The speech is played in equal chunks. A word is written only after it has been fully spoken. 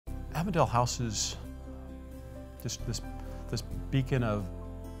Avondale House is just this beacon of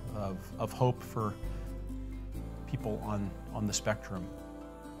hope for people on the spectrum.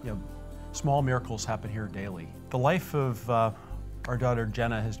 You know, small miracles happen here daily. The life of our daughter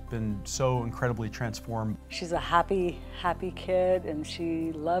Jenna has been so incredibly transformed. She's a happy kid, and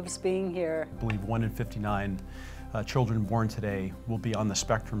she loves being here. I believe 1 in 59 children born today will be on the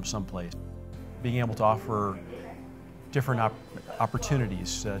spectrum someplace. Being able to offer different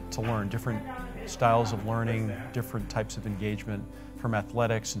opportunities to learn, different styles of learning, different types of engagement, from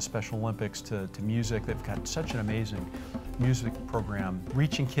athletics and Special Olympics to music. They've got such an amazing music program,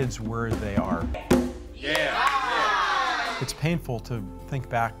 reaching kids where they are. Yeah. It's painful to think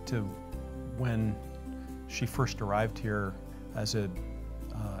back to when she first arrived here as an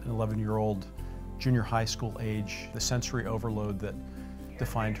 11-year-old, junior high school age, the sensory overload that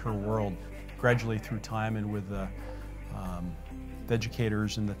defined her world. Gradually through time and with the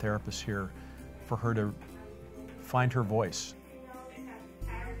educators and the therapists here, for her to find her voice,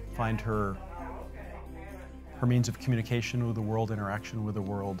 find her means of communication with the world, interaction with the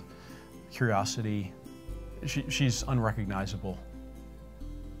world, curiosity. She's unrecognizable.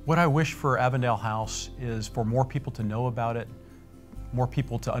 What I wish for Avondale House is for more people to know about it, more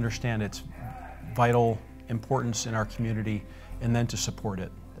people to understand its vital importance in our community, and then to support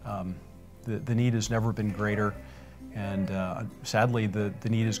it. The need has never been greater, and sadly the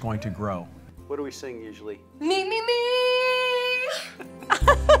need is going to grow. What do we sing usually? Me, me, me.